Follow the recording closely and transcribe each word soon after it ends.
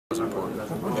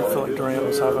What did you feel like Durant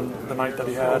was having the night that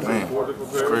he had? Man, it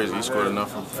was crazy. He scored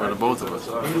enough for the both of us.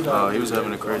 He was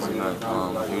having a crazy night.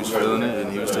 He was feeling it,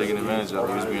 and he was taking advantage of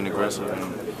it. He was being aggressive,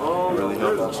 and really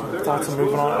helped us. Thoughts of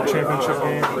moving on to a championship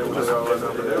game, just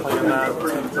playing that,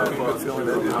 good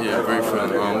feeling? Yeah, great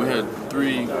feeling. We had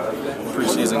 3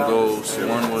 preseason goals.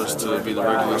 One was to be the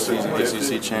regular season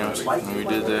ACC champs, and we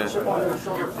did that.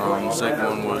 The second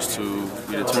one was to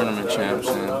be the tournament champs,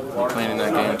 and we're playing in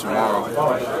that game tomorrow.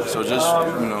 So just,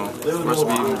 for us to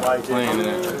be playing in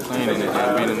it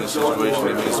and being in this situation,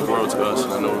 it means the world to us.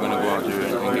 And I know we're going to go out there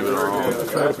and give it our all.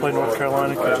 If they play North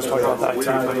Carolina, can you just talk about that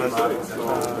team and then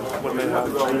what they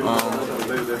have?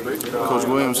 Coach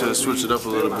Williams has switched it up a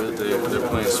little bit. They're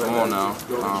playing small now,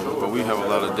 but we have a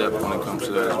lot of depth when it comes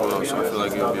to that as well. So I feel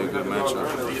like it'll be a good matchup.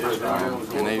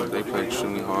 And they play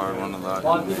extremely hard, run a lot,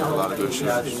 and have a lot of good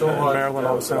shooters. And Maryland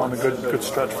obviously on a good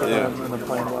stretch for them, and they're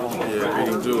playing well.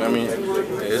 Yeah, we do. I mean,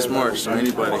 it's March, so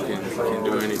anybody can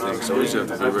do anything. So we just have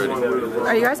to be ready.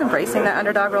 Are you guys embracing that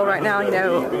underdog role right now?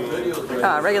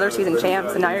 Regular season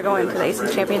champs, and now you're going to the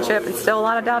ACC championship, and still a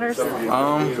lot of doubters.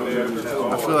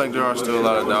 I feel like there are still a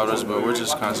lot of doubters, but we're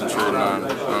just concentrating on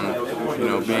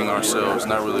being ourselves,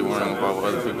 not really worrying about what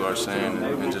other people are saying,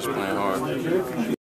 and just playing hard.